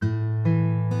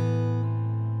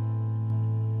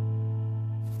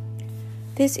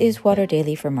This is Water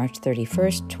Daily for March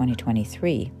 31st,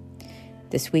 2023.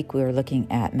 This week we are looking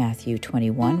at Matthew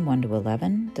 21,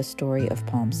 1-11, the story of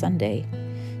Palm Sunday.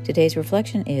 Today's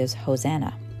reflection is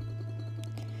Hosanna.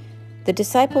 The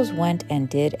disciples went and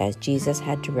did as Jesus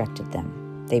had directed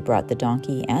them. They brought the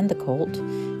donkey and the colt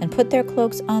and put their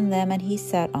cloaks on them, and he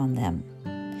sat on them.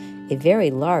 A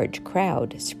very large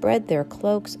crowd spread their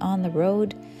cloaks on the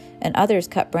road, and others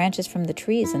cut branches from the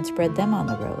trees and spread them on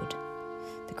the road.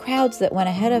 The crowds that went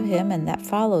ahead of him and that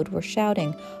followed were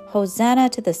shouting, "Hosanna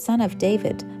to the Son of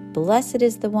David! Blessed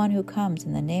is the one who comes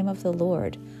in the name of the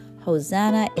Lord!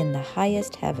 Hosanna in the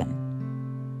highest heaven!"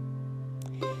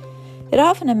 It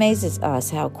often amazes us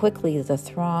how quickly the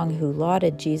throng who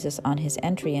lauded Jesus on his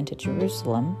entry into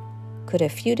Jerusalem could a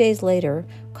few days later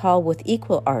call with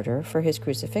equal ardor for his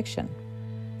crucifixion.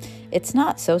 It's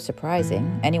not so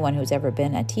surprising. Anyone who's ever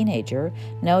been a teenager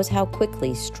knows how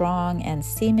quickly strong and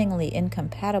seemingly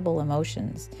incompatible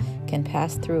emotions can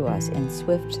pass through us in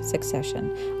swift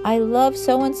succession. I love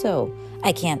so-and-so.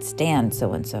 I can't stand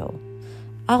so-and-so.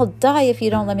 I'll die if you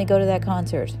don't let me go to that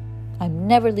concert. I'm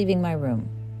never leaving my room.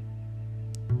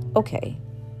 Okay,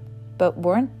 but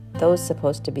weren't those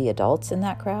supposed to be adults in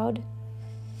that crowd?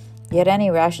 Yet any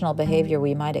rational behavior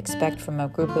we might expect from a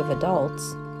group of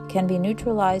adults can be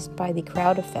neutralized by the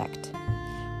crowd effect,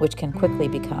 which can quickly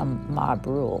become mob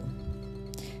rule.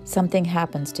 Something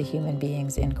happens to human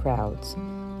beings in crowds.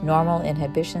 Normal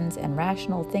inhibitions and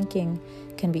rational thinking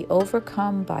can be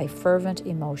overcome by fervent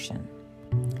emotion,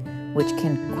 which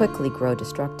can quickly grow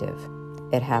destructive.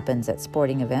 It happens at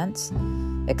sporting events,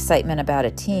 excitement about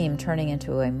a team turning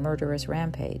into a murderous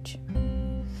rampage.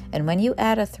 And when you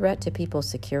add a threat to people's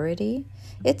security,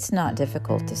 it's not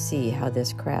difficult to see how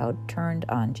this crowd turned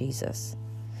on Jesus.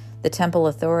 The temple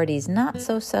authorities not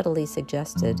so subtly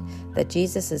suggested that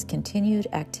Jesus' continued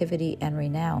activity and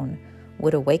renown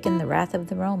would awaken the wrath of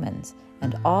the Romans,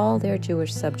 and all their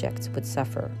Jewish subjects would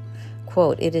suffer.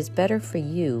 Quote, "It is better for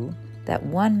you that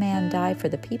one man die for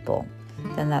the people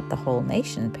than that the whole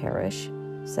nation perish,"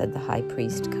 said the high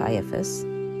priest Caiaphas.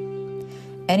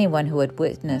 Anyone who had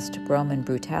witnessed Roman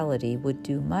brutality would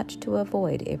do much to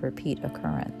avoid a repeat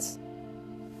occurrence.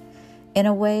 In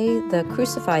a way, the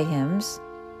Crucify hymns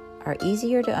are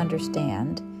easier to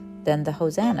understand than the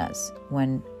Hosannas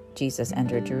when Jesus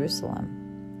entered Jerusalem.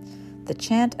 The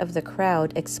chant of the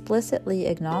crowd explicitly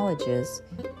acknowledges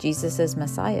Jesus'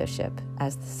 messiahship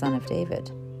as the Son of David.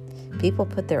 People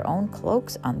put their own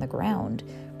cloaks on the ground,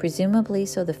 presumably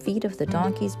so the feet of the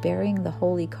donkeys bearing the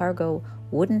holy cargo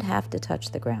wouldn't have to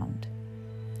touch the ground.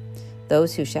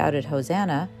 Those who shouted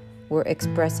Hosanna were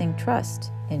expressing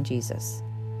trust in Jesus.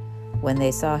 When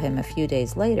they saw him a few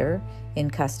days later, in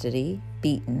custody,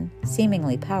 beaten,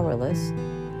 seemingly powerless,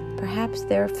 perhaps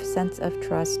their sense of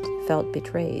trust felt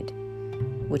betrayed,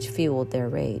 which fueled their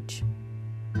rage.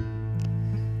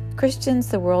 Christians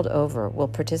the world over will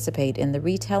participate in the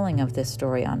retelling of this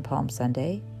story on Palm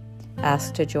Sunday,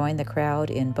 asked to join the crowd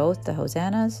in both the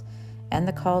hosannas and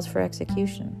the calls for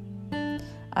execution.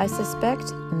 I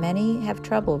suspect many have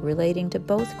trouble relating to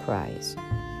both cries.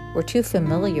 We're too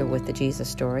familiar with the Jesus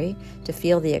story to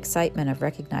feel the excitement of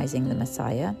recognizing the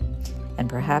Messiah, and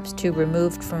perhaps too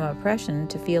removed from oppression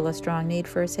to feel a strong need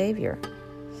for a Savior.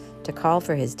 To call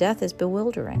for his death is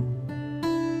bewildering.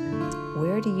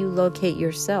 Where do you locate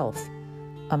yourself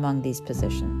among these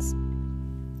positions?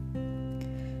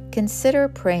 Consider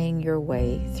praying your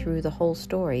way through the whole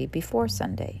story before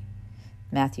Sunday.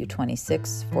 Matthew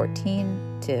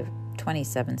 26:14 to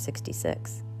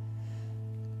 27:66.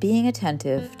 Being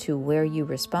attentive to where you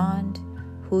respond,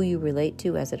 who you relate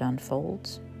to as it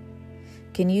unfolds.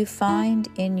 Can you find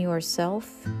in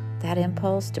yourself that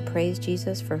impulse to praise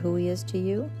Jesus for who he is to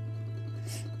you?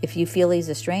 If you feel he's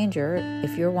a stranger,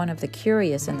 if you're one of the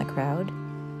curious in the crowd,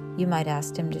 you might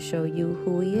ask him to show you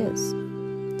who he is.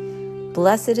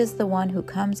 "Blessed is the one who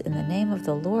comes in the name of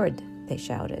the Lord," they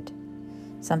shouted.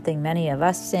 Something many of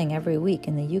us sing every week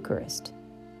in the Eucharist.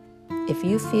 If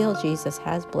you feel Jesus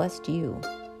has blessed you,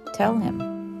 tell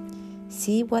him.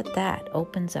 See what that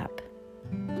opens up